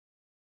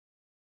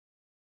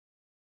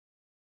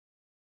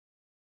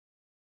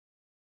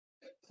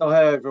Oh,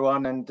 hello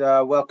everyone, and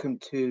welcome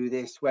to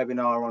this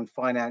webinar on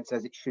finance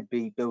as it should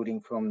be,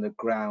 building from the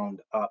ground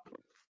up.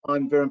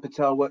 I'm Viren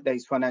Patel,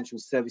 Workday's Financial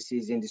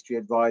Services Industry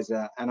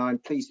Advisor, and I'm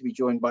pleased to be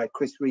joined by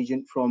Chris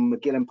Regent from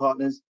McGill &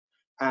 Partners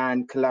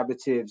and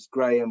Collaborative's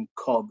Graham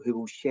Cobb, who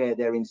will share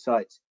their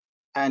insights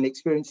and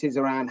experiences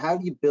around how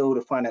do you build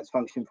a finance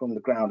function from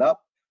the ground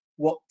up,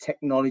 what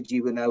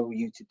technology will enable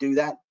you to do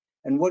that,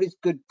 and what is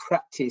good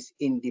practice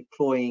in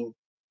deploying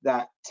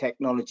that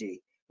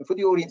technology. And for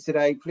the audience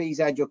today, please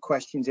add your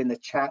questions in the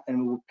chat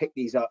and we'll pick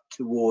these up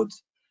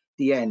towards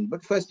the end.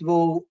 But first of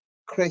all,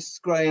 Chris,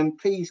 Graham,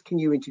 please can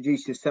you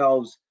introduce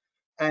yourselves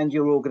and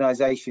your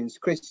organisations?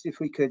 Chris, if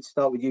we could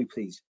start with you,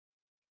 please.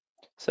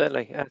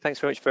 Certainly. Thanks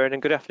very much, Viren,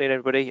 and good afternoon,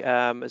 everybody.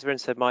 As Viren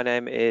said, my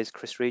name is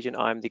Chris Regent.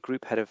 I'm the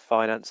Group Head of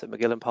Finance at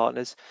McGill &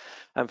 Partners.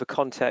 And for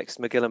context,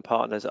 McGill &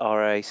 Partners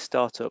are a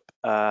startup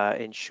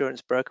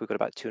insurance broker. We've got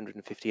about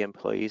 250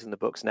 employees in the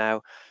books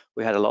now.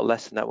 We had a lot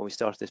less than that when we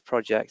started this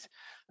project.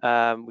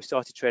 We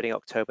started trading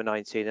October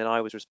 19, and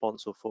I was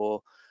responsible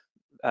for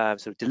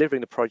sort of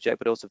delivering the project,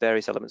 but also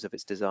various elements of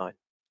its design.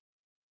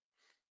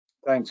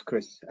 Thanks,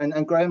 Chris.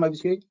 And Graham, over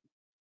to you.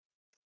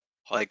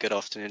 Hi, good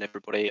afternoon,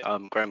 everybody.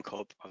 I'm Graham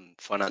Cobb. I'm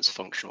Finance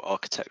Functional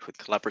Architect with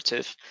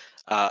Collaborative.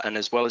 And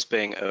as well as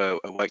being a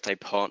Workday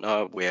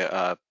partner, we're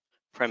a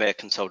premier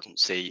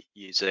consultancy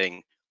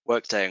using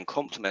Workday and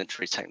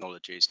complementary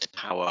technologies to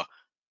power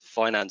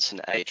finance and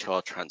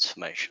HR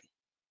transformation.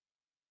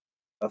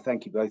 Well,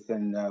 thank you both,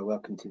 and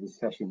welcome to this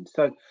session.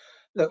 So,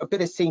 look, a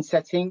bit of scene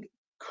setting.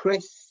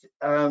 Chris,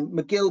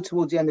 McGill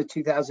towards the end of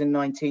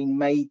 2019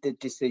 made the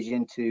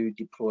decision to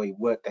deploy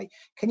Workday.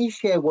 Can you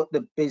share what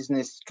the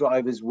business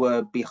drivers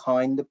were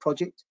behind the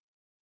project?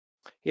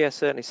 Yeah,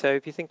 certainly. So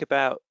if you think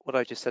about what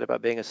I just said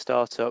about being a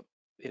startup,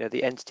 you know,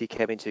 the entity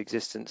came into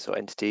existence, or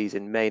entities,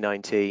 in May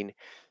 19.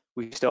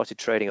 We started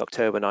trading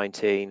October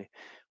 19.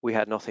 We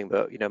had nothing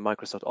but, you know,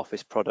 Microsoft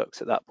Office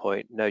products at that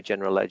point, no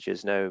general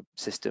ledgers, no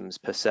systems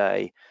per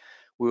se.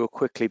 We were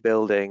quickly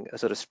building a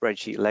sort of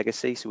spreadsheet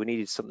legacy, so we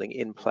needed something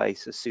in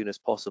place as soon as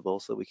possible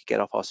so we could get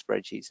off our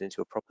spreadsheets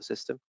into a proper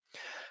system.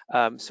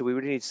 So we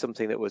really needed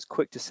something that was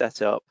quick to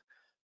set up,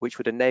 which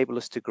would enable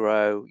us to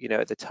grow. You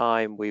know, at the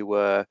time we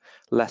were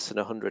less than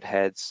 100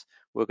 heads.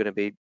 We're going to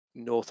be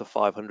north of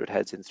 500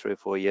 heads in 3 or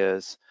 4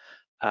 years.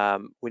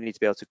 We need to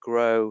be able to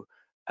grow,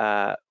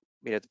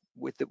 you know,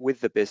 with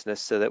the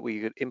business, so that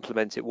we could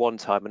implement it one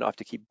time and not have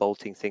to keep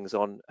bolting things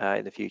on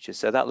in the future.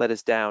 So that led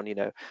us down, you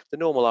know, the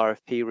normal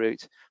RFP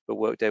route, but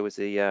Workday was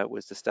the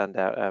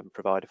standout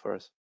provider for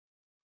us.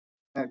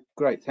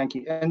 Great, thank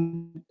you.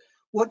 And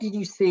what did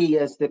you see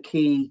as the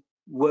key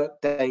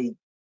Workday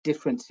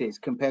differences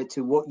compared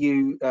to what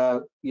you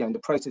know,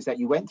 the process that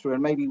you went through,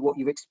 and maybe what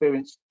you've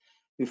experienced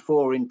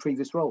before in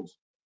previous roles?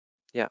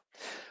 Yeah,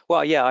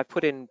 well, yeah, I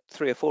put in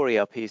 3 or 4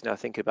 ERPs now,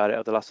 thinking about it,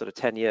 over the last sort of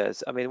 10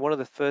 years. I mean, one of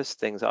the first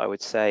things I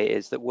would say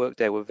is that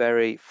Workday were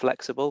very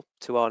flexible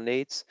to our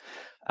needs.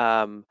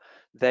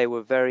 They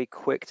were very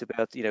quick to be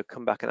able to, you know,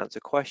 come back and answer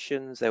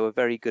questions. They were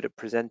very good at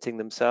presenting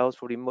themselves,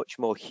 probably much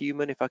more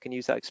human, if I can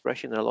use that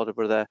expression, than a lot of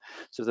other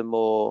sort of the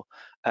more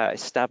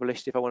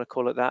established, if I want to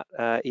call it that,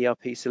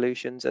 ERP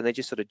solutions. And they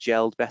just sort of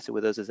gelled better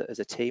with us as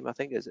a team, I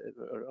think,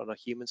 on a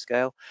human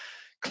scale.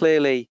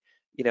 Clearly,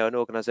 you know, an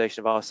organization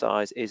of our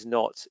size is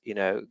not, you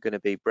know, going to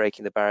be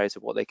breaking the barriers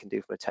of what they can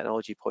do from a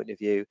technology point of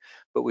view,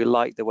 but we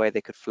liked the way they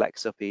could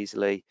flex up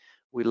easily.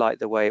 We liked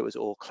the way it was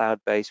all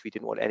cloud-based. We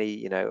didn't want any,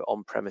 you know,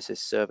 on-premises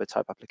server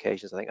type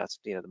applications. I think that's,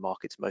 you know, the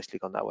market's mostly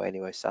gone that way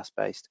anyway,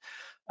 SaaS-based.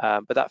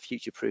 But that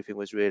future-proofing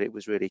was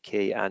really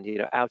key. And, you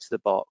know, out of the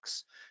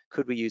box,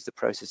 could we use the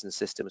process and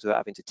systems without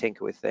having to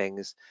tinker with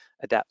things,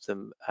 adapt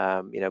them,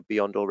 you know,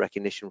 beyond all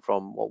recognition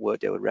from what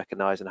Workday would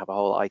recognize, and have a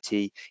whole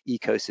IT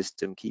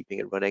ecosystem keeping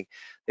it running?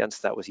 The answer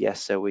to that was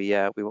yes. So we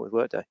went with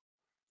Workday.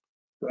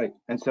 Great.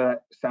 And so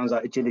that sounds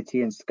like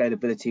agility and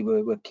scalability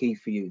were key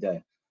for you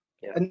there.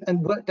 Yeah. And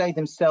Workday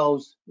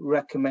themselves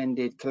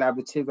recommended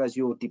Collaborative as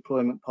your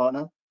deployment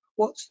partner.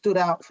 What stood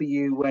out for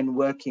you when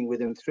working with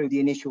them through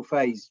the initial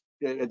phase,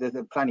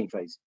 the planning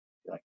phase?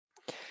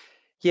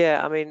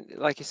 Yeah, I mean,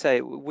 like you say,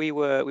 we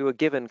were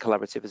given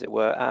Collaborative, as it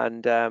were,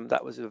 and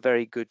that was a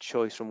very good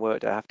choice from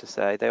Workday, I have to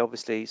say. They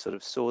obviously sort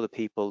of saw the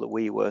people that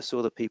we were,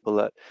 saw the people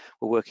that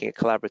were working at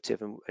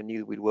Collaborative, and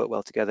knew we'd work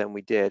well together, and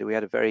we did. We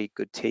had a very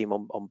good team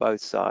on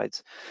both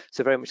sides.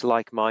 So very much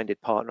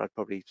like-minded partner, I'd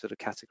probably sort of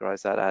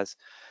categorize that as.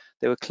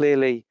 They were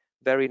clearly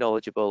very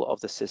knowledgeable of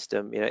the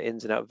system, you know,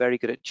 ins and out, very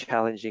good at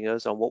challenging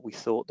us on what we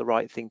thought the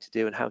right thing to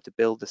do and how to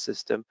build the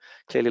system.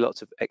 Clearly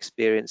lots of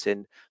experience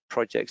in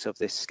projects of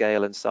this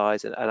scale and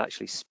size, and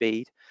actually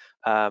speed.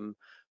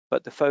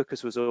 But the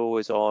focus was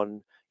always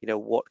on, you know,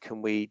 what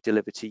can we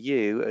deliver to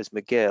you as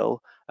McGill,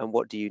 and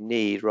what do you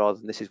need, rather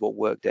than this is what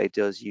Workday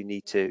does, you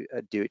need to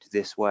do it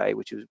this way,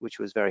 which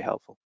was very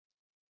helpful.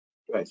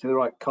 Right, so the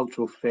right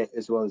cultural fit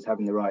as well as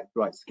having the right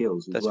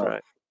skills as well. That's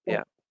right,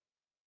 yeah.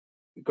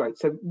 Great.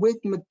 So with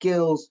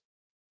McGill's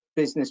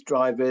business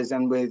drivers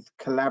and with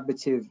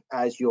Collaborative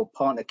as your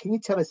partner, can you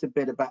tell us a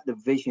bit about the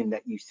vision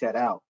that you set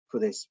out for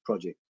this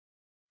project?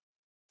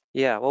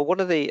 Yeah, well, one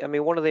of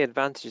the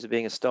advantages of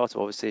being a startup,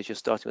 obviously, is you're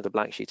starting with a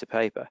blank sheet of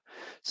paper.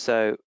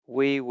 So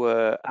we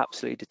were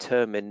absolutely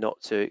determined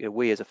not to,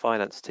 we as a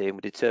finance team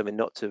were determined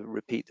not to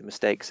repeat the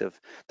mistakes of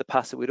the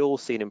past that we'd all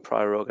seen in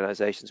prior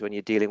organizations when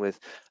you're dealing with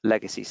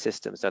legacy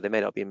systems. Now, they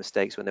may not be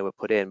mistakes when they were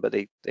put in, but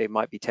they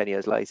might be 10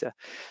 years later.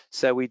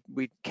 So we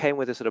came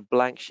with a sort of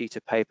blank sheet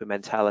of paper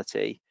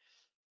mentality.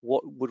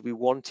 What would we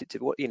want it to,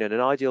 what, in an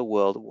ideal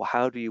world,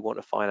 how do you want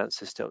a finance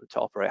system to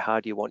operate?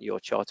 How do you want your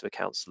chart of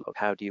accounts to look?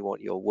 How do you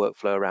want your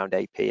workflow around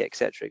AP, et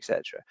cetera, et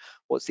cetera?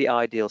 What's the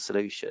ideal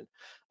solution?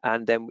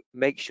 And then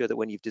make sure that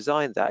when you've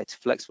designed that, it's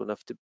flexible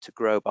enough to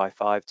grow by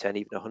 5, 10,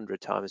 even 100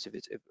 times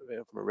if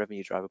from a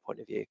revenue driver point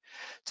of view,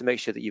 to make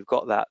sure that you've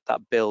got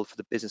that build for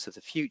the business of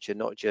the future,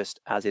 not just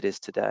as it is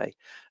today.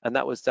 And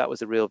that was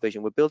the real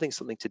vision. We're building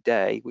something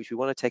today which we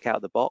want to take out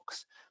of the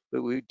box,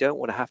 but we don't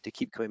want to have to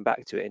keep coming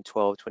back to it in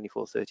 12,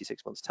 24,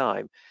 36 months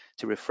time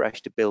to refresh,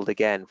 to build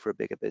again for a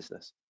bigger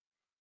business.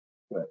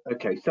 Right.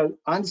 Okay, so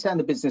I understand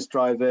the business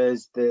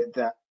drivers,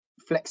 that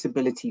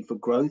flexibility for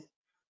growth.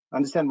 I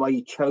understand why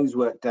you chose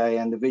Workday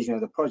and the vision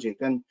of the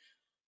project. And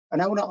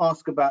I want to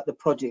ask about the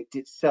project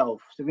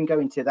itself. So we can go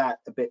into that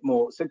a bit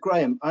more. So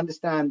Graham, I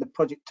understand the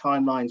project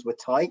timelines were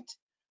tight.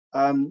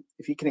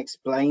 If you can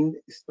explain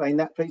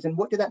that, please. And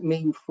what did that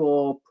mean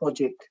for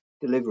project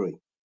delivery?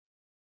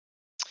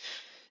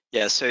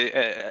 Yeah, so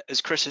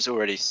as Chris has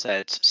already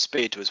said,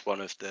 speed was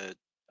one of the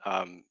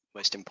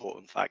most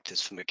important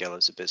factors for McGill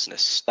as a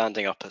business,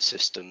 standing up a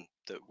system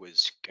that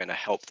was going to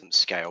help them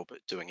scale, but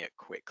doing it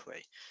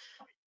quickly.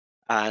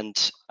 And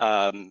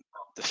the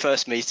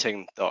first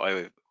meeting that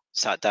I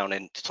sat down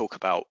in to talk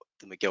about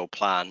the McGill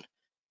plan,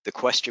 the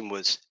question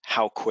was,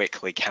 how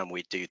quickly can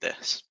we do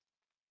this?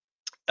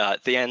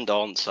 The end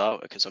answer,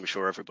 because I'm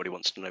sure everybody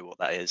wants to know what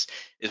that is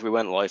we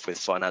went live with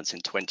finance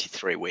in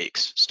 23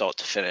 weeks, start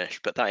to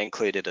finish, but that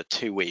included a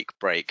 2-week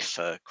break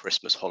for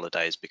Christmas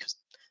holidays because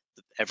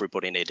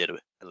everybody needed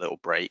a little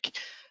break.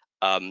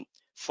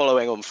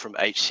 Following on from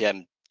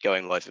HCM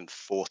going live in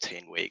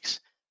 14 weeks,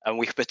 and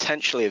we could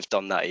potentially have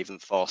done that even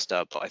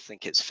faster, but I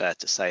think it's fair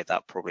to say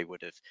that probably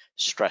would have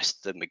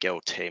stressed the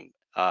McGill team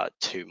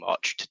too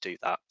much to do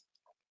that.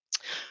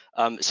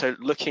 So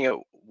looking at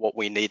what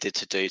we needed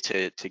to do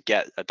to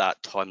get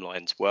that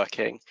timelines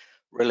working,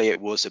 really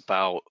it was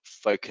about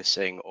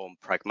focusing on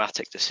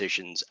pragmatic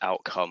decisions,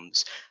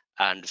 outcomes,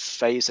 and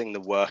phasing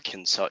the work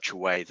in such a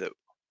way that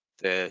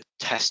the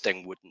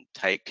testing wouldn't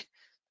take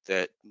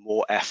the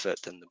more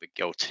effort than the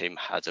McGill team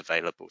had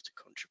available to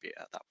contribute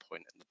at that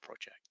point in the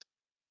project.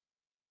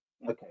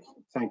 Okay,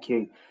 thank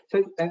you.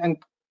 So, and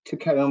to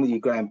carry on with you,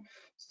 Graham,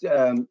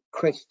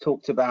 Chris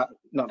talked about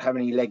not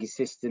having any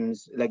legacy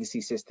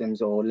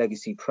systems or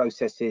legacy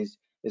processes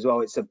as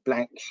well. It's a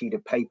blank sheet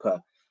of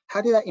paper.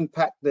 How did that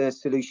impact the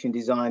solution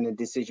design and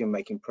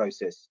decision-making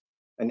process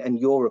and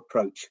your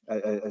approach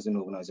as an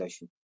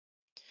organization?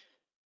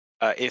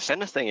 If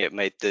anything, it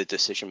made the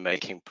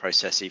decision-making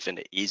process even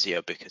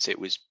easier because it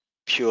was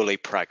purely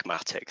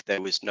pragmatic.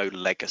 There was no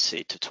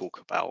legacy to talk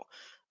about.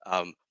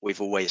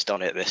 We've always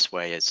done it this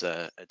way as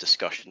a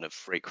discussion that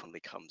frequently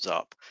comes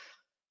up.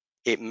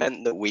 It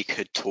meant that we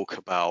could talk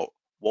about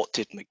what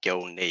did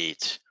McGill need,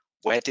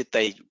 where did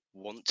they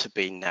want to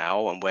be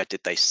now, and where did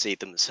they see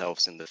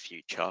themselves in the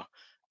future,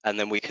 and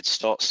then we could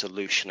start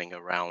solutioning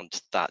around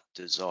that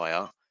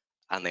desire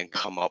and then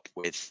come up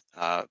with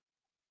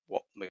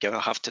what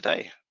McGill have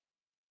today.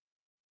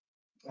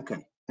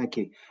 Okay, thank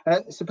you.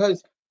 I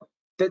suppose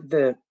that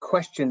the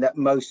question that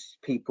most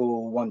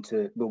people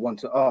will want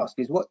to ask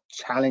is, what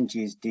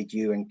challenges did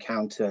you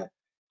encounter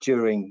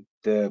during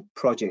the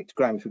project?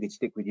 Graham, if we could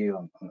stick with you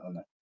on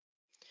that.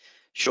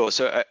 Sure.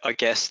 So I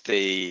guess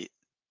the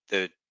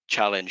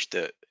challenge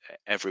that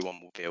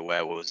everyone will be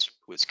aware was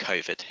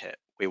COVID hit.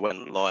 We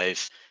went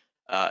live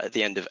at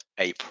the end of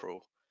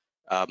April,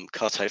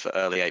 cut over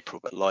early April,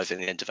 but live in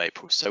the end of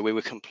April. So we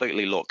were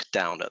completely locked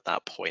down at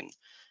that point.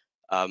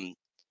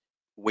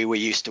 We were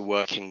used to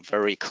working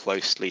very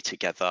closely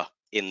together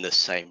in the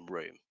same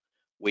room.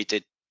 We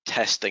did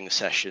testing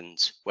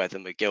sessions where the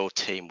McGill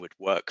team would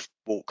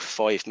walk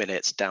 5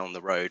 minutes down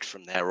the road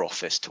from their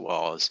office to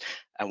ours,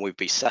 and we'd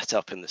be set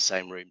up in the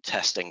same room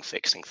testing,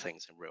 fixing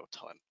things in real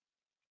time.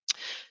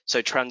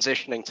 So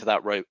transitioning to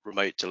that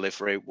remote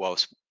delivery,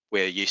 whilst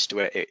we're used to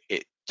it,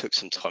 it took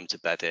some time to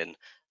bed in.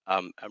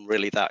 And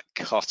really that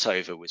cut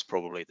over was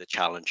probably the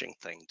challenging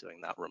thing, doing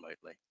that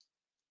remotely.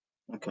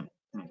 Okay,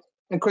 thanks.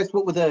 And Chris,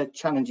 what were the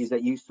challenges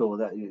that you saw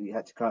that you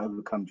had to kind of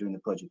overcome during the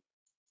project?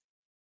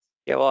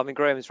 Yeah, well, I mean,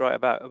 Graham is right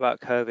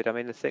about COVID. I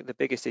mean, I think the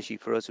biggest issue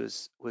for us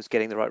was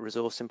getting the right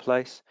resource in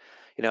place.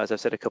 You know, as I've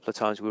said a couple of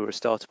times, we were a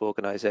startup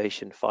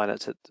organisation,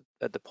 finance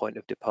at the point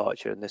of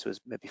departure, and this was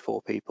maybe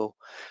 4 people,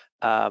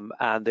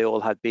 and they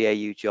all had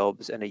BAU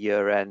jobs and a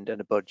year end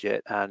and a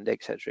budget and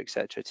et cetera,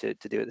 to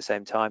do at the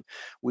same time.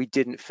 We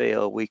didn't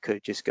feel we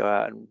could just go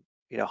out and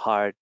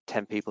hire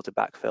 10 people to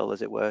backfill,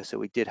 as it were. So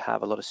we did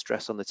have a lot of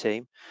stress on the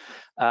team.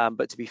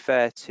 But to be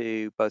fair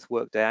to both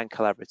Workday and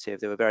Collaborative,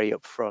 they were very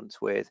upfront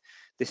with,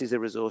 this is a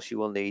resource you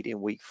will need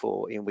in week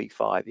 4, in week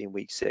 5, in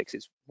week 6.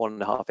 It's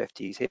 1.5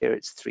 FTEs here,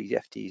 it's 3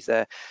 FTEs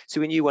there.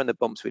 So we knew when the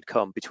bumps would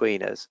come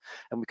between us,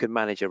 and we could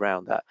manage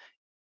around that.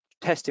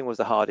 Testing was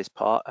the hardest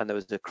part, and there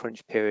was a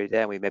crunch period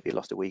there, and we maybe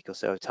lost a week or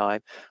so of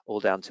time, all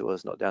down to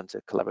us, not down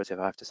to Collaborative,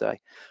 I have to say.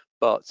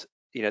 But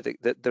you know,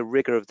 the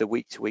rigor of the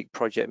week-to-week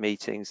project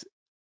meetings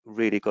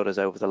really got us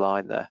over the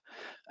line there.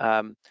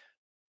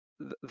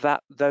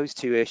 Those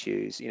two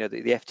issues, you know,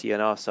 the FT on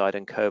our side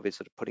and COVID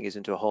sort of putting us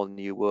into a whole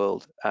new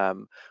world,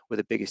 were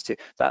the biggest two.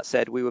 That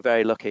said, we were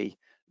very lucky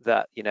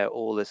that, you know,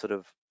 all the sort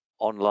of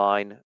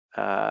online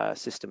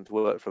systems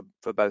worked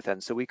for both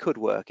ends, so we could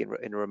work in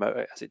a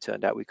remote. As it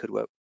turned out, we could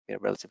work, you know,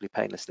 relatively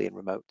painlessly in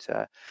remote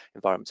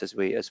environments, as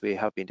we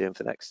have been doing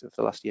for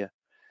the last year.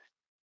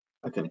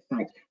 Okay,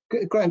 thanks.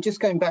 Graham,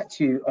 just going back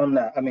to you on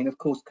that, I mean, of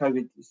course,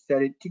 COVID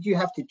started. Did you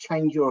have to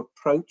change your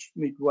approach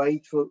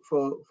midway for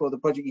the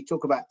project? You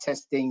talk about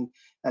testing.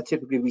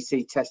 Typically, we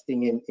see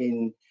testing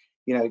in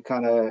you know,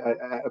 kind of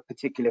a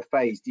particular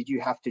phase. Did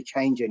you have to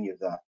change any of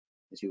that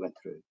as you went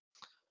through?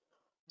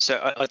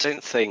 So I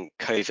don't think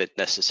COVID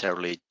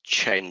necessarily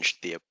changed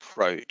the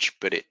approach,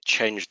 but it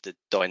changed the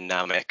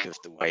dynamic of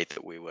the way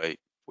that we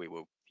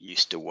were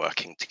used to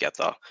working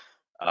together.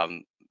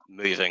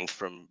 Moving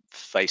from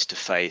face to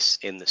face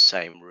in the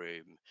same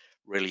room,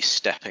 really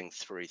stepping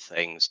through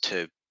things,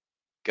 to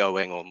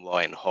going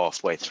online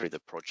halfway through the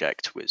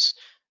project was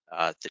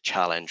the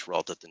challenge,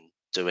 rather than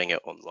doing it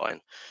online.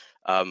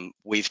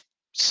 We've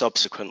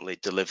subsequently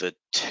delivered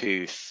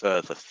 2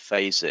 further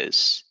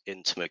phases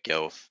into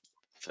McGill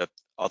for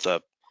other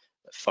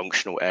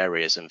functional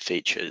areas and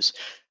features,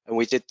 and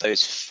we did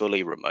those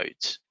fully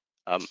remote.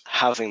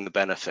 Having the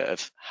benefit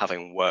of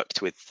having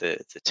worked with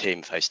the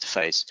team face to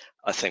face,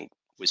 I think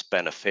was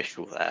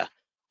beneficial there.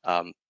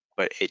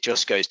 But it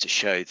just goes to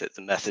show that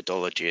the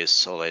methodology is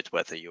solid,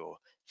 whether you're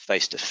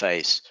face to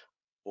face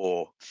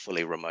or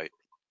fully remote.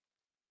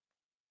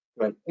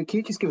 Right. And can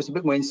you just give us a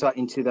bit more insight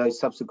into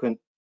those subsequent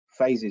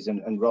phases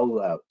and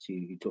rollouts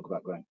you talk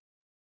about, Graham?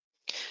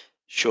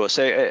 Sure.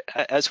 So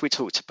as we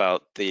talked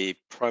about, the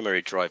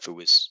primary driver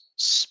was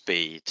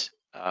speed.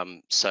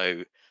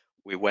 So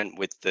we went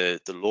with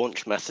the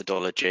launch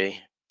methodology,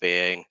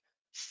 being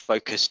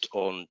focused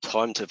on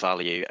time to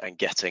value and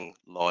getting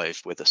live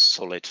with a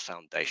solid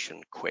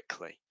foundation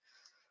quickly.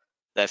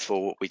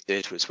 Therefore, what we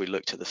did was we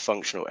looked at the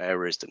functional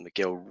areas that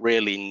McGill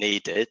really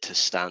needed to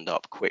stand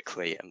up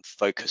quickly and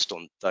focused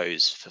on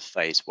those for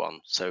phase 1.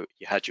 So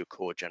you had your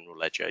core general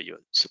ledger, your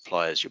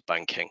suppliers, your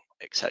banking,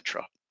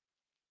 etc.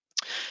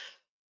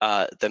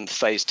 Then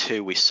phase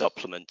 2, we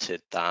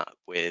supplemented that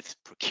with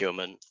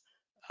procurement,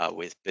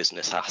 with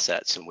business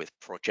assets, and with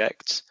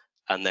projects.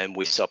 And then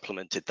we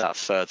supplemented that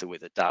further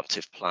with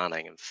adaptive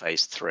planning in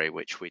phase 3,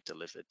 which we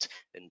delivered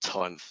in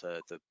time for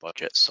the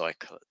budget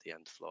cycle at the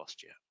end of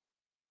last year.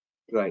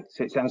 Right.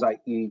 So it sounds like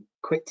you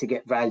quick to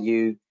get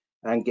value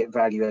and get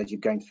value as you're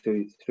going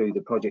through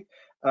the project.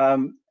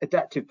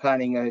 Adaptive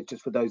planning,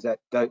 just for those that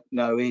don't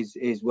know,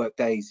 is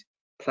Workday's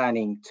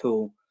planning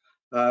tool.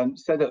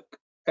 So look,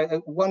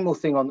 one more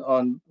thing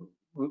on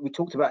we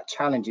talked about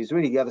challenges.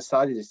 Really, the other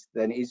side of this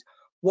then is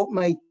what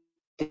made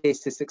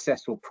this a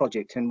successful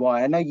project and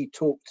why. I know you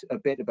talked a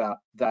bit about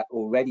that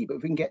already, but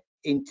if we can get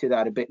into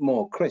that a bit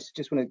more, Chris,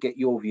 just want to get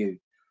your view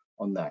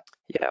on that.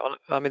 Yeah, well,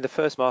 I mean, the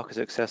first mark of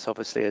success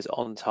obviously is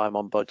on time,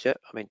 on budget.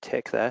 I mean,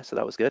 tick there, so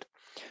that was good.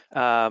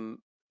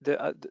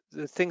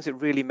 The things that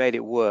really made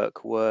it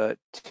work were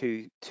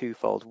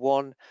twofold.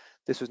 One,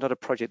 this was not a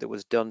project that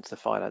was done to the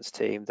finance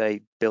team.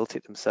 They built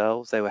it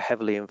themselves. They were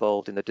heavily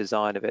involved in the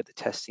design of it, the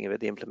testing of it,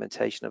 the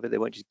implementation of it. They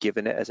weren't just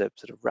given it as a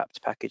sort of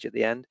wrapped package at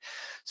the end.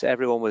 So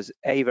everyone was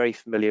A, very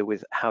familiar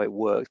with how it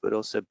worked, but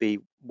also B,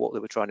 what they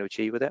were trying to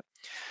achieve with it.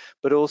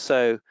 But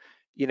also,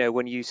 you know,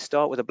 when you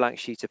start with a blank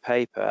sheet of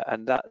paper,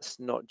 and that's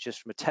not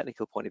just from a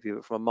technical point of view,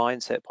 but from a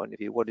mindset point of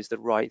view, what is the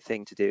right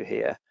thing to do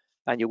here?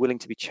 And you're willing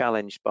to be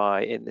challenged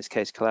by, in this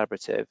case,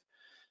 Collaborative,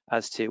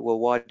 as to, well,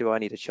 why do I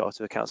need a chart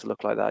of accounts to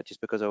look like that?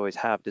 Just because I always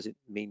have, does it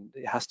mean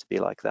it has to be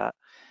like that?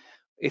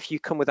 If you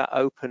come with that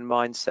open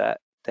mindset,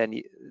 then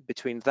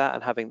between that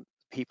and having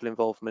people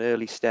involved from an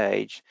early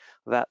stage,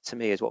 that to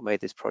me is what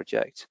made this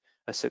project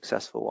a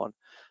successful one.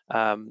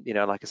 You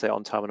know, like I say,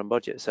 on time and on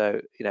budget.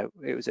 So, you know,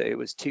 it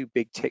was 2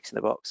 big ticks in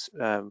the box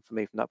for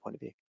me from that point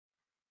of view.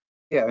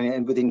 Yeah,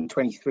 and within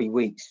 23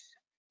 weeks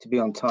to be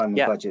on time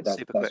and budget,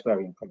 that's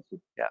very impressive.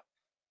 Yeah.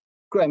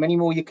 Graham, any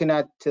more you can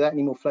add to that?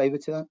 Any more flavour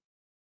to that?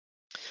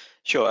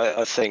 Sure.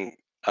 I think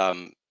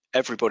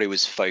everybody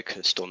was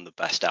focused on the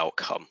best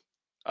outcome.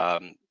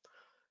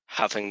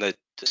 Having the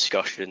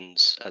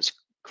discussions, as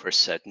Chris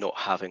said, not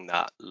having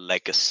that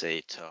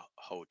legacy to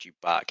hold you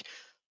back,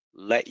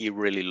 let you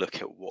really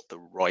look at what the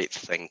right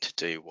thing to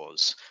do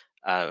was.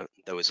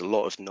 There was a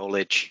lot of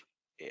knowledge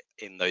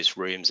in those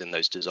rooms, in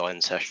those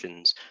design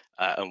sessions,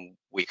 and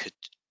we could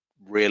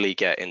really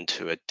get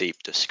into a deep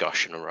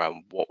discussion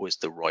around what was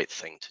the right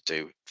thing to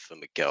do for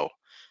McGill.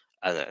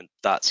 And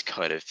that's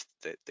kind of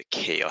the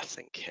key, I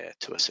think, here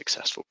to a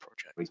successful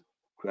project.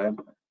 Graham,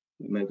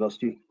 we may have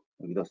lost you.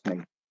 Have you lost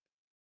me?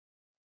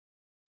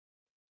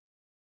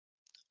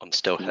 I'm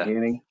still Can you here.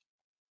 hear me?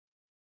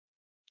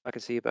 I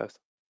can see you both.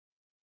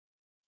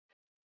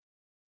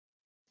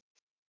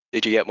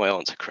 Did you get my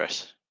answer,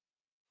 Chris?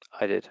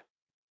 I did.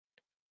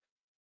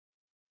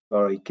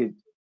 Sorry,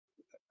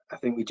 I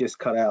think we just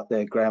cut out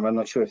there, Graham. I'm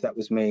not sure if that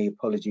was me.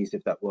 Apologies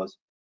if that was.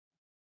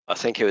 I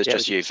think it was Yeah,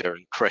 just you,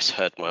 Viren. Chris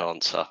heard my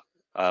answer.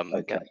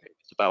 Okay.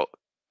 It's about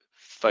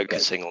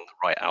focusing on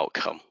the right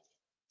outcome.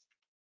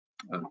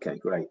 Okay,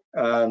 great.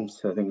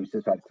 So I think we've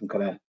just had some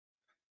kind of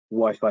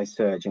Wi-Fi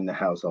surge in the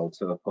household,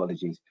 so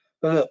apologies.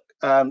 But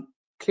look,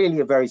 clearly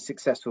a very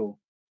successful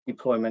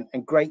deployment,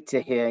 and great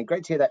to hear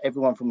that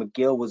everyone from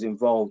McGill was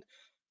involved.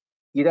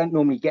 You don't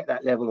normally get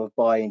that level of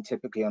buy-in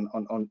typically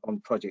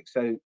on projects.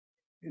 So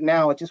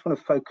now I just want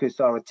to focus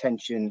our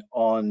attention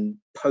on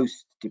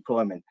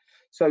post-deployment.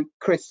 So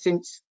Chris,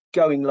 since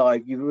going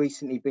live, you've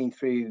recently been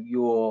through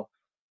your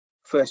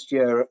first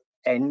year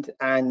end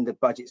and the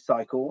budget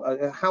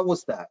cycle. How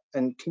was that?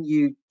 And can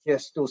you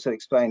just also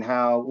explain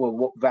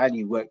what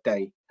value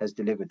Workday has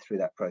delivered through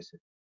that process?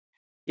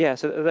 Yeah,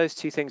 so those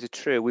two things are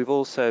true. We've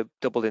also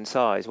doubled in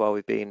size while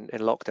we've been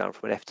in lockdown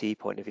from an FTE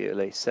point of view, at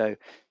least. So,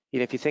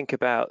 if you think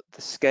about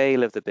the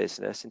scale of the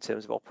business in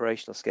terms of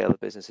operational scale, the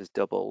business has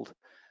doubled.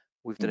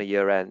 We've done a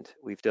year end,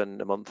 we've done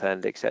a month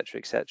end, et cetera,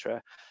 et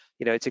cetera.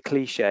 It's a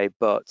cliche,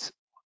 but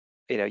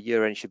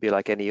year end should be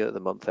like any other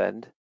month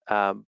end.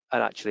 And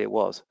actually it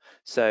was.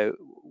 So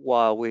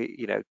while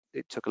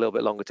it took a little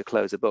bit longer to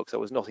close the books, that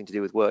was nothing to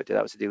do with Workday.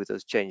 That was to do with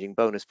us changing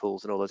bonus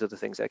pools and all those other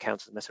things that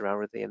accountants mess around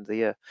with at the end of the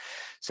year.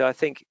 So I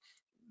think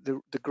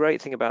the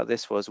great thing about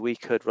this was we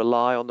could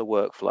rely on the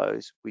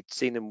workflows. We'd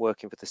seen them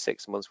working for the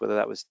 6 months, whether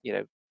that was,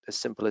 as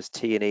simple as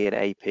T&E and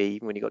AP,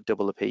 even when you got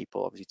double the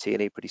people, obviously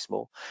T&E pretty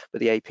small, but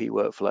the AP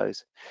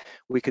workflows.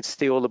 We could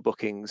see all the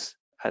bookings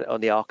on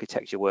the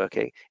architecture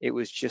working. It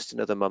was just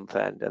another month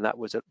end, and that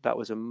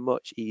was a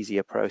much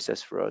easier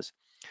process for us.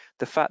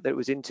 The fact that it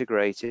was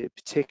integrated,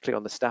 particularly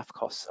on the staff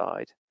cost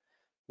side,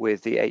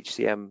 with the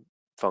HCM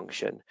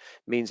function,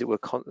 means that we're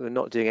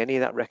not doing any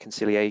of that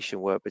reconciliation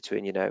work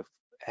between,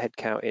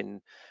 headcount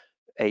in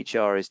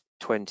HR is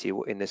 20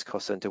 in this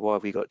cost center. Why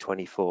have we got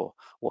 24?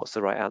 What's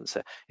the right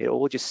answer? It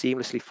all just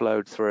seamlessly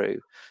flowed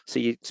through. So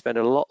you spend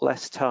a lot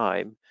less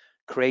time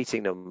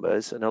creating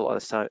numbers and a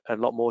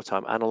lot more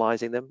time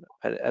analyzing them,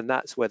 and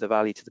that's where the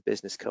value to the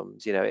business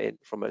comes,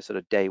 from a sort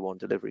of day one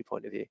delivery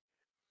point of view.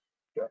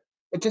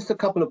 Just a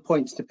couple of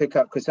points to pick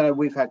up, because I know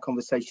we've had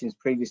conversations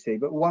previously,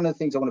 but one of the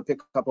things I want to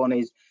pick up on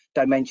is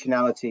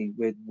dimensionality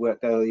with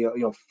Workday,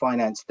 your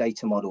finance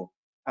data model,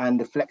 and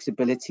the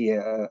flexibility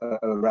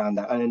around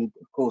that. And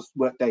of course,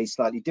 Workday is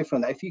slightly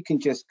different. If you can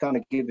just kind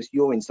of give us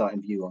your insight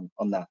and view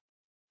on that.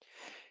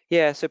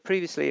 Yeah, so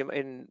previously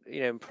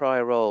in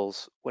prior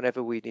roles,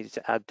 whenever we needed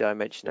to add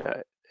dimension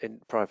in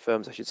prior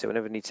firms, I should say,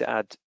 whenever we need to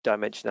add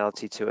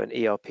dimensionality to an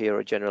ERP or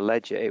a general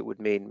ledger, it would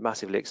mean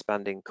massively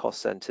expanding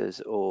cost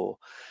centers or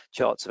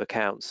charts of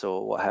accounts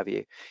or what have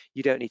you.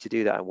 You don't need to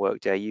do that in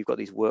Workday. You've got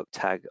these work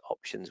tag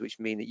options, which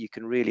mean that you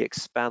can really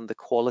expand the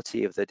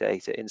quality of the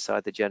data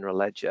inside the general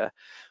ledger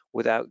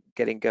without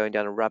going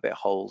down rabbit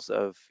holes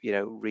of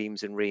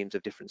reams and reams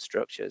of different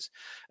structures.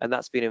 And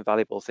that's been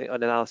invaluable.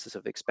 An analysis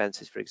of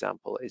expenses, for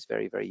example, is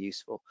very, very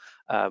useful.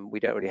 We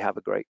don't really have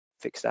a great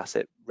fixed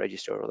asset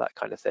register or that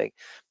kind of thing,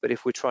 but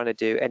if we're trying to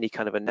do any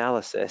kind of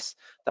analysis,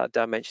 that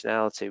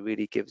dimensionality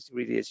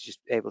really is just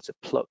able to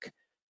pluck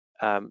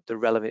the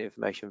relevant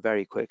information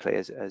very quickly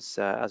as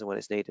and when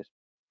it's needed.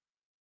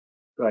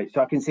 Great.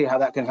 So I can see how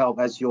that can help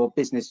as your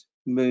business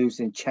moves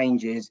and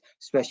changes,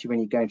 especially when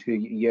you're going through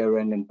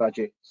year-end and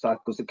budget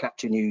cycles to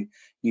capture new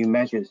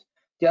measures.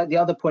 The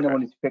other point I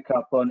wanted to pick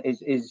up on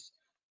is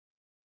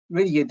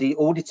really the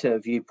auditor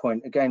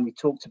viewpoint. Again, we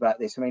talked about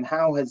this. I mean,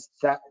 how has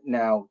that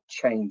now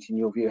changed in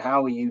your view?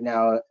 How are you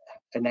now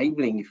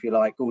enabling, if you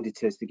like,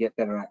 auditors to get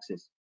better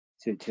access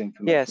to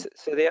information? Yes,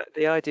 so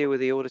the idea with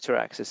the auditor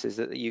access is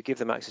that you give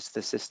them access to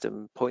the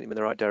system, point them in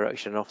the right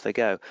direction, and off they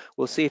go.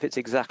 We'll see if it's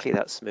exactly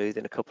that smooth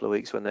in a couple of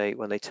weeks when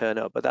they turn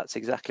up, but that's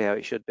exactly how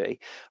it should be,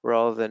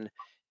 rather than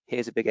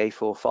here's a big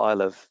A4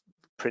 file of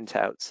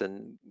printouts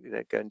and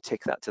go and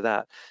tick that to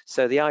that.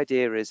 So the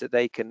idea is that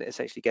they can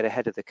essentially get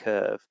ahead of the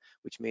curve,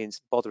 which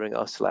means bothering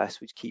us less,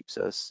 which keeps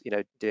us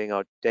doing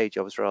our day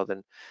jobs rather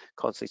than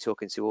constantly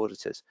talking to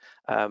auditors.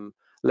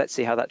 Let's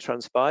see how that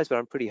transpires, but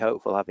I'm pretty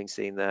hopeful having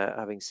seen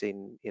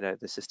the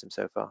system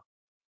so far.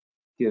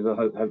 Yeah, well,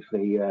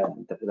 hopefully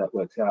that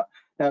works out.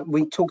 Now,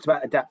 we talked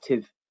about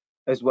Adaptive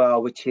as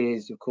well, which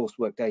is of course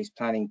Workday's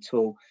planning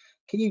tool.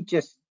 Can you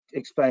just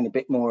explain a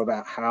bit more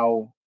about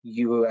how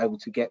you were able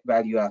to get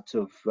value out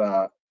of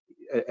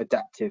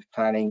adaptive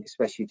planning,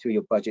 especially through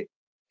your budget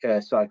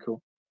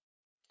cycle?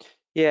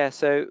 Yeah,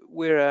 so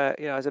we're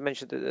as I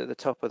mentioned at the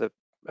top of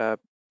the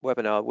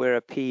webinar, we're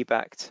a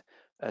PE-backed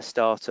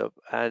startup,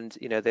 and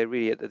they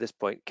really at this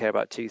point care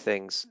about two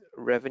things: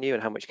 revenue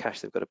and how much cash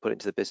they've got to put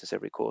into the business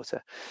every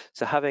quarter.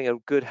 So having a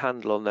good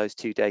handle on those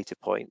two data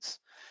points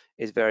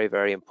is very,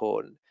 very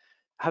important.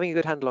 Having a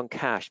good handle on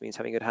cash means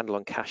having a good handle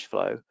on cash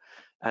flow,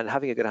 and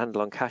having a good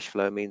handle on cash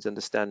flow means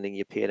understanding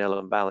your P&L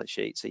and balance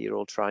sheet, so you're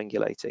all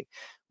triangulating.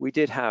 We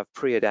did have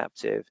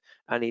pre-adaptive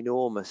an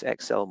enormous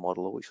Excel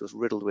model which was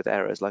riddled with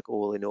errors, like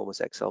all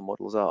enormous Excel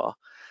models are,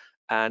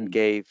 and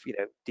gave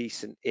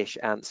decent-ish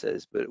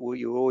answers, but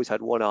you always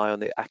had one eye on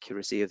the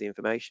accuracy of the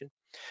information.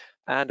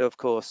 And of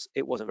course,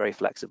 it wasn't very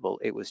flexible.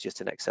 It was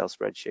just an Excel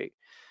spreadsheet.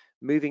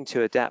 Moving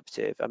to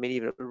adaptive, I mean,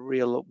 even a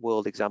real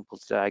world example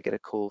today, I get a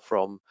call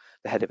from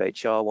the head of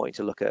HR wanting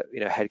to look at,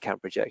 headcount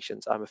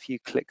projections. I'm a few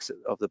clicks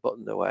of the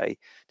button away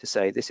to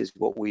say, this is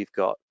what we've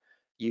got.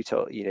 You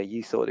thought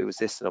it was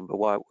this number.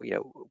 Why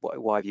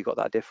have you got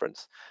that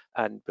difference?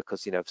 And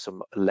because, of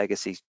some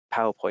legacy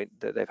PowerPoint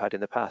that they've had in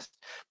the past.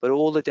 But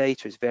all the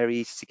data is very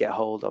easy to get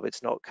hold of.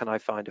 It's not, can I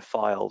find a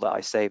file that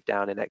I saved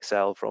down in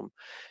Excel from,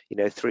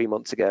 3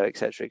 months ago, et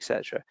cetera, et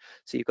cetera.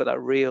 So you've got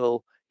that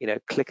real,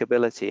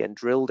 clickability and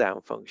drill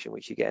down function,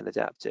 which you get in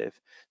adaptive,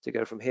 to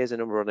go from here's a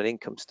number on an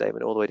income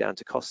statement all the way down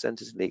to cost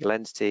centers and legal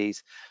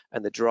entities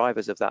and the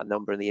drivers of that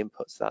number and the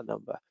inputs to that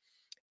number.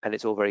 And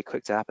it's all very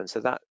quick to happen. So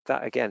that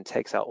again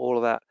takes out all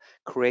of that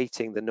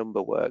creating the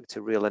number work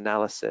to real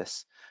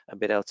analysis and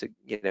being able to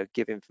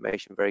give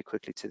information very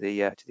quickly to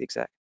the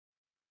exec.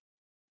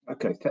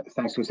 Okay,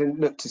 thanks, Chris. And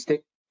look,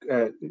 to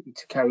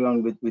carry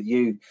on with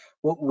you,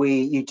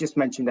 you just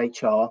mentioned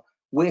HR.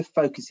 We're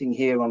focusing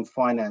here on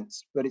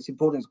finance, but it's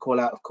important to call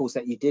out, of course,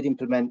 that you did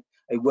implement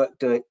a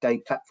Workday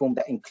platform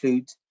that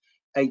includes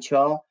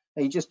HR.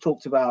 And you just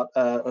talked about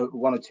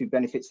one or two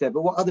benefits there,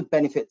 but what other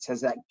benefits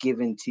has that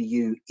given to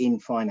you in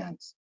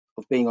finance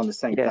of being on the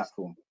same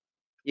platform?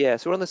 Yeah,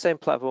 so we're on the same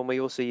platform. We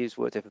also use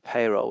Workday for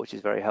payroll, which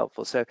is very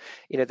helpful. So,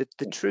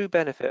 the true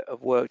benefit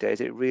of Workday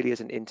is it really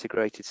is an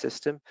integrated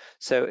system.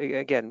 So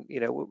again,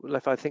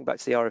 if I think back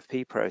to the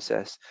RFP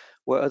process,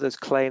 where others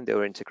claimed they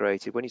were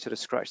integrated, when you sort of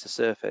scratch the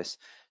surface,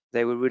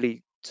 they were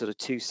really sort of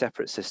two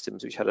separate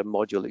systems which had a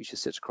module which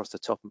just sits across the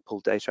top and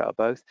pulled data out of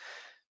both.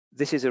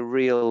 This is a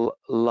real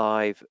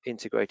live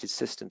integrated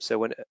system.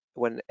 So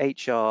when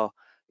HR,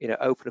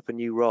 open up a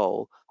new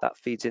role, that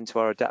feeds into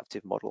our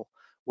adaptive model.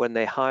 When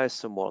they hire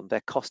someone,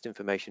 their cost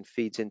information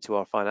feeds into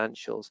our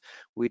financials.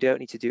 We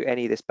don't need to do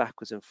any of this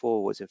backwards and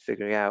forwards in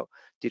figuring out,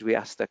 did we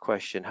ask their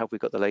question? Have we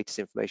got the latest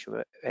information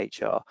from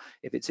HR?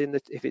 If it's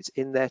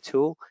in their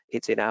tool,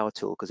 it's in our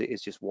tool because it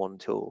is just one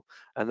tool.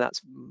 And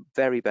that's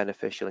very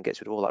beneficial and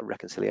gets rid of all that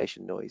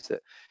reconciliation noise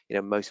that,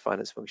 most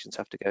finance functions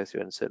have to go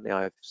through, and certainly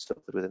I've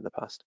suffered with in the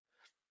past.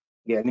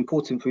 Yeah, and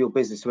important for your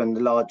business when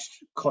the large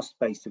cost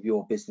base of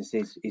your business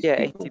is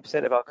people.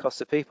 80% of our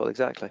costs are people,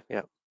 exactly.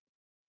 Yeah.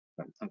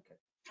 Okay.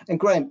 And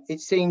Graham,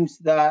 it seems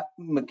that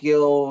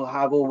McGill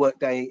have all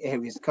Workday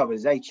areas covered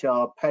as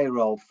HR,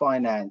 payroll,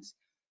 finance,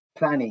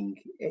 planning.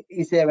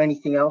 Is there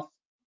anything else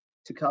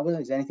to cover?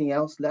 Is there anything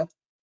else left?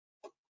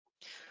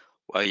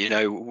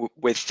 Well,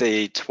 with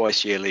the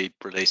twice yearly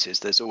releases,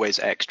 there's always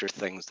extra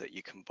things that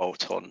you can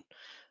bolt on.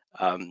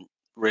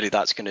 Really,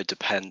 that's going to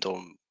depend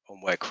on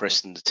where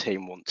Chris and the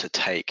team want to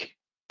take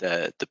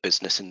the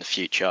business in the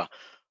future.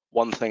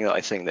 One thing that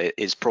I think that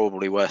is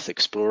probably worth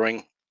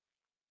exploring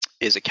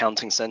is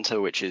Accounting Center,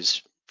 which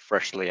is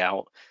freshly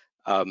out.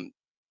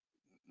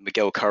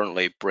 McGill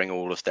currently bring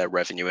all of their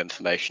revenue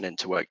information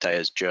into Workday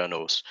as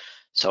journals.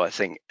 So I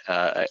think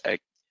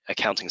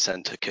Accounting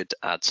Center could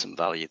add some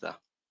value there.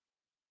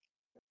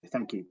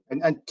 Thank you.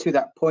 And to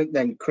that point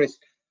then, Chris,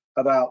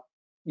 about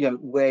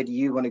where do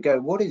you want to go?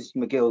 What is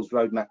McGill's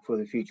roadmap for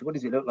the future? What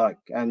does it look like?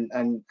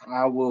 And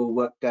how will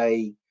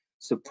Workday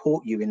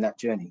support you in that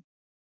journey?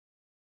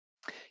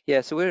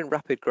 Yeah, so we're in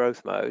rapid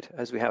growth mode,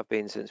 as we have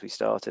been since we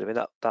started. I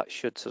mean, that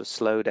should sort of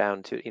slow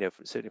down to,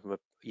 certainly from a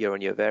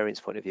year-on-year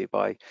variance point of view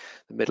by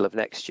the middle of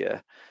next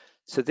year.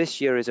 So this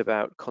year is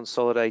about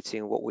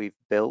consolidating what we've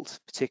built,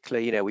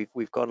 particularly,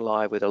 we've gone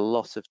live with a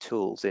lot of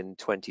tools in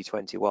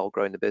 2020 while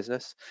growing the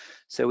business.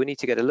 So we need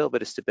to get a little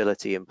bit of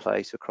stability in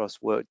place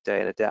across Workday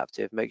and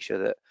Adaptive, make sure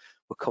that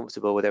we're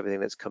comfortable with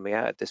everything that's coming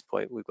out at this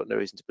point. We've got no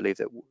reason to believe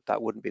that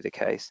that wouldn't be the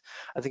case.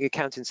 I think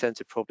Accounting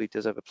Center probably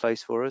does have a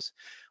place for us.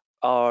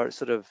 Our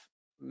sort of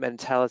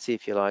mentality,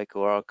 if you like,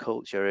 or our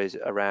culture is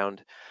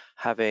around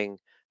having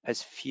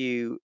as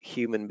few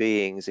human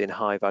beings in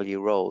high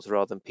value roles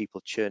rather than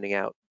people churning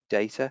out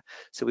data.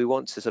 So we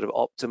want to sort of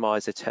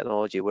optimize the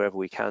technology wherever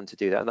we can to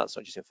do that. And that's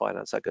not just in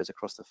finance, that goes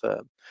across the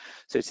firm.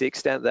 So to the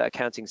extent that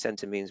Accounting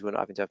Center means we're not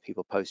having to have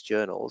people post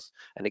journals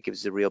and it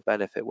gives us a real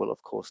benefit, we'll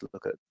of course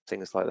look at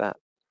things like that.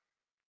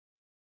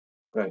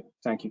 Great,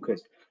 thank you,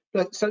 Chris.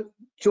 So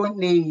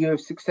jointly,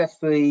 you've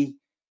successfully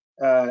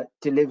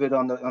delivered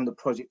on the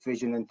project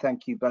vision, and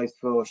thank you both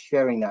for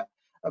sharing that.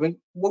 I mean,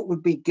 what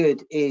would be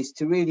good is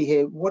to really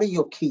hear what are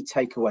your key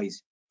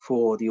takeaways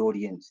for the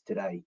audience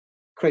today.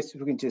 Chris, if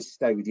we can just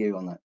stay with you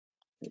on that,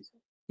 please.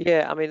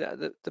 Yeah, I mean,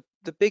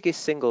 the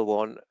biggest single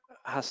one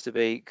has to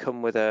be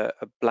come with a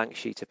blank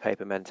sheet of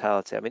paper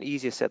mentality. I mean,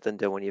 easier said than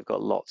done when you've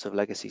got lots of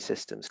legacy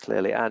systems,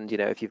 clearly, and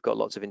if you've got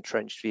lots of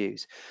entrenched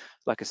views.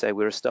 Like I say,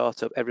 we're a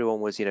startup.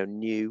 Everyone was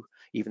new,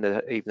 even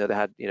though they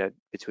had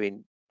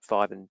between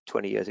 5 and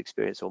 20 years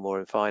experience or more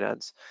in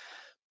finance.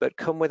 But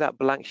come with that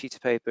blank sheet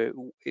of paper.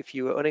 If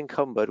you were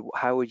unencumbered,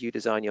 how would you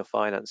design your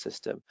finance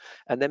system?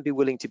 And then be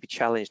willing to be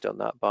challenged on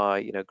that by,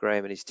 you know,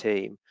 Graham and his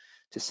team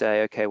to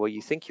say, okay, well,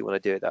 you think you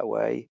want to do it that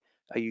way.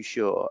 Are you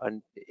sure?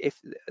 And if,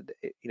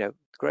 you know,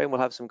 Graham will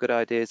have some good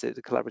ideas, the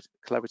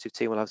collaborative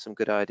team will have some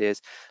good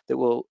ideas that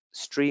will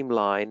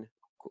streamline,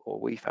 or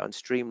we found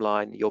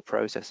streamline your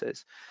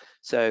processes.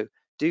 So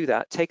do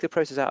that, take the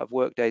process out of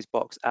Workday's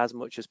box as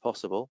much as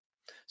possible.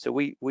 So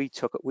we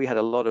had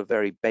a lot of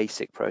very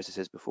basic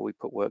processes before we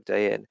put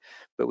Workday in,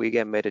 but we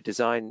again made a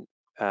design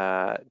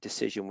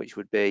decision, which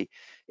would be,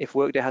 if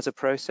Workday has a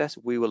process,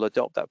 we will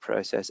adopt that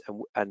process,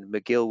 and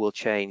McGill will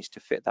change to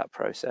fit that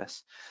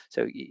process.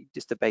 So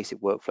just the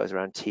basic workflows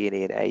around T&E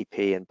and AP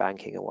and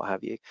banking and what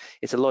have you.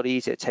 It's a lot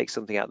easier to take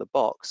something out of the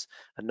box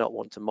and not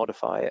want to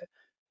modify it,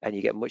 and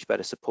you get much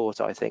better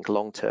support, I think,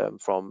 long term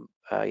from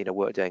you know,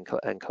 Workday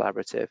and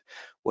collaborative,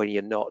 when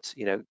you're not,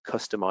 you know,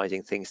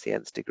 customizing things to the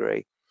nth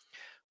degree.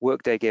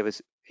 Workday gave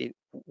us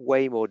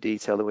way more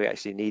detail than we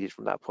actually needed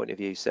from that point of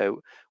view.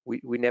 So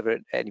we never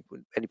at any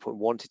point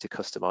wanted to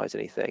customize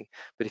anything.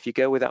 But if you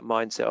go with that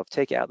mindset of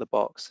take it out of the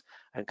box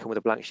and come with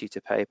a blank sheet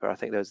of paper, I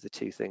think those are the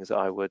two things that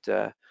I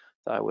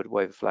would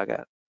wave a flag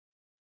at.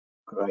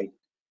 Great.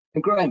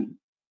 And Graham,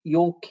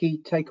 your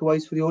key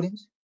takeaways for the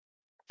audience?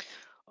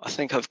 I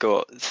think I've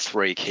got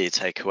 3 key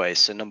takeaways.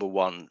 So number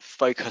 1,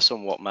 focus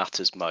on what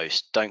matters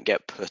most. Don't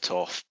get put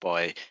off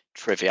by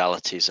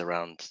trivialities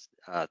around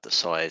the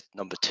side.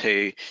 Number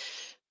 2,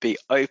 be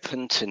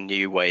open to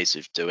new ways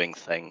of doing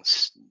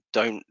things.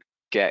 Don't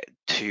get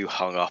too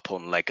hung up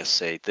on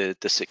legacy. The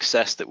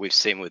success that we've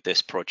seen with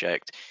this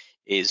project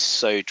is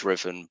so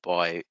driven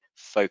by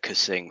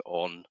focusing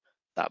on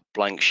that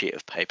blank sheet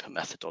of paper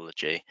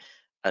methodology.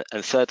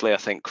 And thirdly, I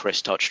think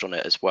Chris touched on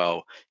it as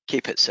well,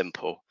 keep it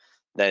simple.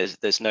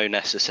 There's no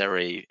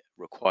necessary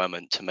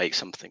requirement to make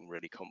something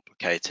really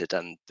complicated,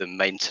 and the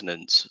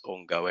maintenance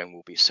ongoing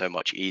will be so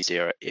much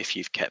easier if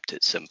you've kept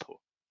it simple.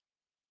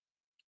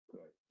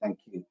 Thank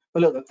you.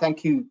 Well, look,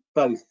 thank you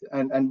both.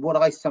 And what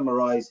I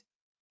summarize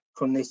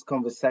from this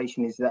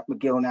conversation is that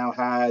McGill now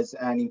has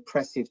an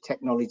impressive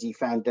technology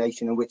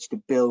foundation on which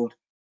to build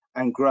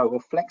and grow,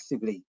 or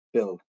flexibly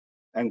build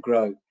and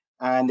grow.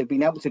 And they've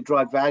been able to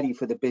drive value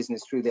for the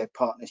business through their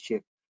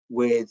partnership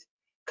with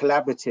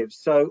Collaborative.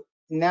 So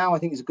now I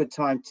think it's a good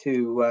time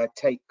to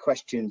take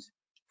questions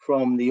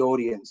from the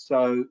audience.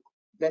 So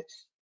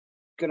let's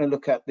going to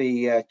look at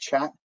the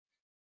chat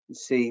and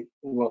see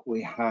what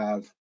we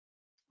have.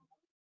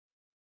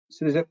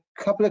 So there's a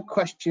couple of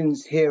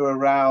questions here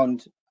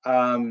around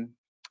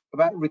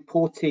about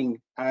reporting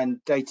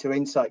and data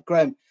insight.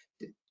 Graham,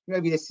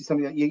 maybe this is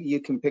something that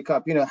you can pick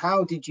up. You know,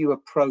 how did you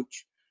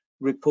approach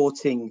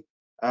reporting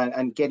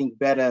and getting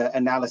better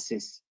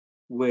analysis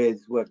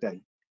with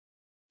Workday?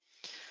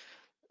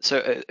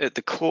 So at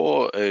the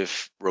core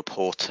of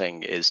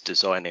reporting is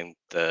designing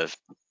the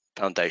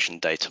foundation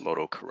data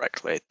model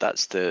correctly.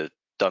 That's the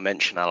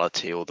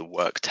dimensionality or the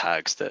work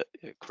tags that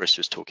Chris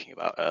was talking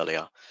about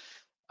earlier.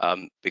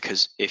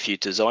 Because if you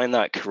design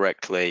that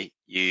correctly,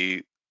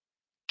 you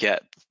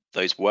get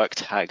those work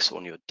tags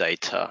on your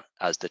data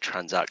as the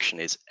transaction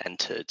is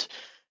entered.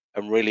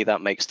 And really that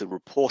makes the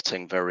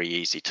reporting very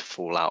easy to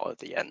fall out at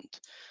the end.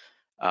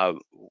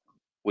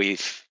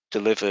 We've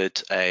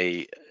delivered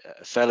a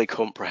fairly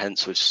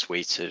comprehensive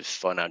suite of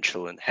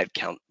financial and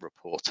headcount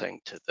reporting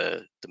to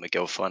the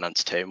McGill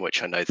finance team,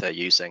 which I know they're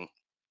using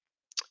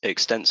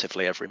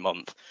extensively every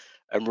month.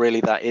 And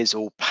really that is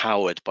all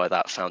powered by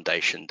that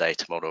foundation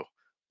data model,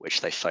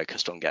 which they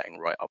focused on getting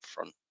right up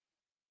front.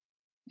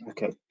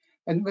 Okay,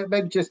 and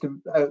maybe just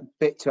a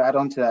bit to add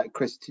on to that,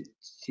 Chris,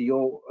 to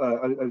your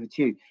over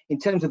to you. In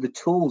terms of the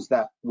tools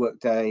that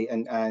Workday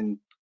and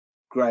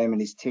Graham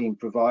and his team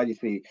provided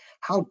for you,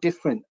 how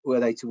different were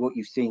they to what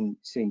you've seen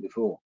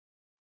before?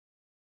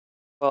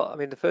 Well, I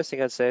mean, the first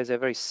thing I'd say is they're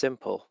very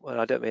simple. And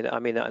I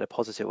mean that in a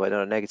positive way,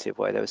 not a negative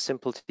way. They were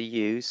simple to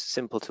use,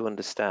 simple to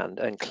understand,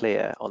 and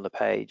clear on the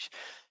page.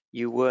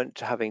 You weren't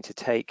having to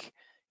take,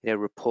 you know,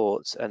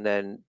 reports and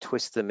then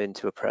twist them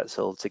into a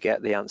pretzel to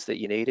get the answer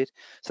that you needed.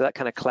 So that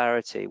kind of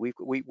clarity,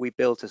 we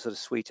built a sort of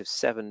suite of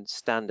 7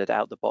 standard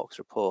out-the-box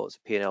reports: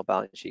 P&L,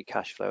 balance sheet,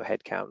 cash flow,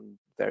 headcount, and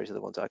various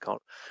other ones I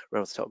can't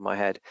remember off the top of my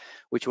head,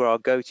 which were our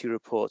go-to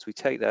reports. We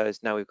take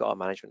those, now we've got our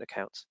management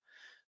accounts.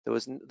 There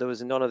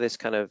was none of this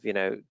kind of, you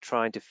know,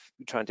 trying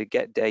to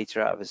get data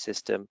out of a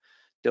system,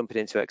 dump it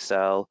into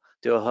Excel,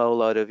 do a whole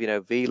load of, you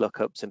know,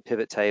 VLOOKUPs and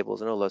pivot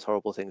tables and all those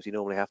horrible things you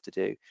normally have to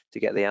do to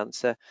get the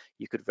answer.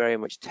 You could very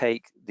much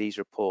take these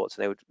reports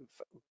and they would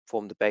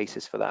form the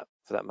basis for that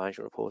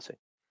management reporting.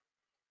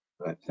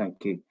 Right,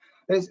 thank you.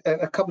 There's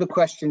a couple of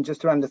questions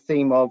just around the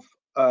theme of,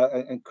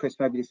 and Chris,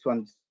 maybe this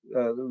one's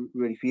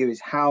really for you, is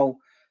how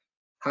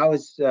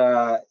has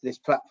this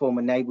platform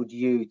enabled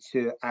you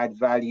to add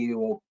value,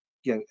 or,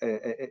 you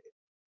know,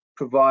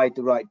 provide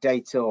the right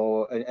data,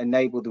 or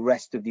enable the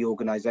rest of the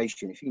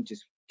organization? If you can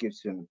just give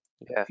some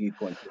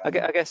viewpoints. I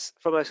guess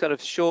from a kind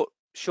of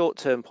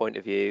short-term point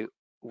of view,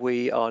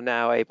 we are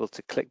now able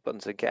to click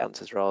buttons and get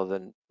answers rather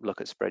than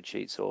look at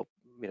spreadsheets or,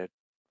 you know,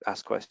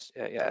 ask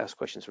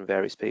questions from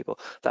various people.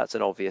 That's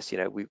an obvious, you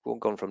know, we've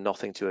gone from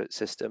nothing to a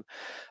system.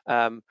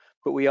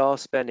 But we are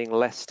spending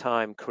less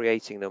time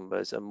creating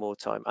numbers and more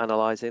time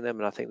analyzing them,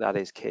 and I think that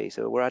is key.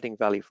 So we're adding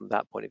value from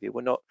that point of view.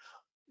 We're not,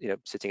 you know,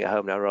 sitting at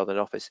home now rather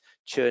than office,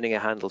 churning a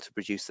handle to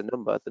produce the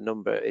number. The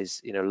number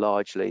is, you know,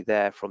 largely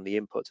there from the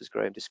inputs, as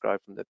Graham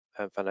described, from the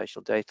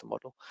foundational data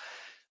model.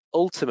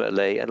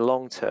 Ultimately and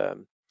long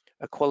term,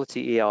 a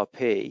quality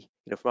ERP,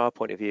 you know, from our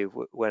point of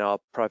view, when our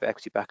private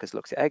equity backers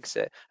look to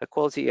exit, a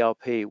quality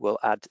ERP will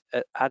add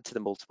to the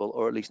multiple,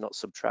 or at least not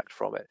subtract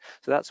from it.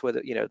 So that's where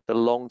the, you know, the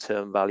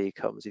long-term value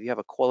comes. If you have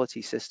a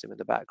quality system in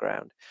the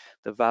background,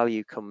 the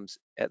value comes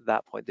at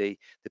that point. The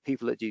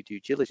people that do due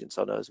diligence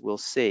on us will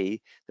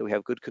see that we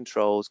have good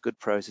controls, good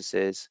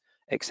processes,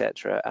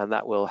 etc., and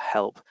that will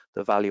help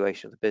the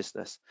valuation of the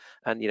business.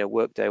 And, you know,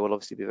 Workday will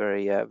obviously be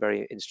very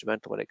very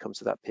instrumental when it comes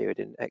to that period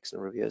in X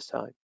number of years'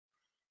 time.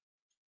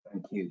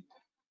 Thank you.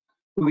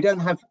 We don't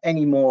have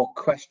any more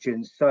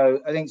questions,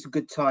 so I think it's a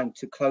good time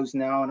to close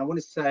now. And I want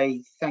to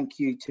say thank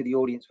you to the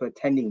audience for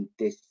attending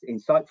this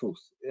insightful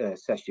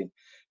session.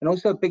 And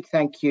also a big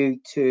thank you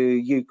to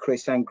you,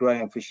 Chris and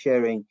Graham, for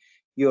sharing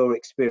your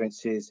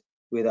experiences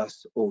with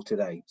us all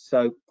today.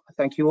 So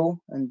thank you all,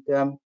 and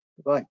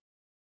goodbye.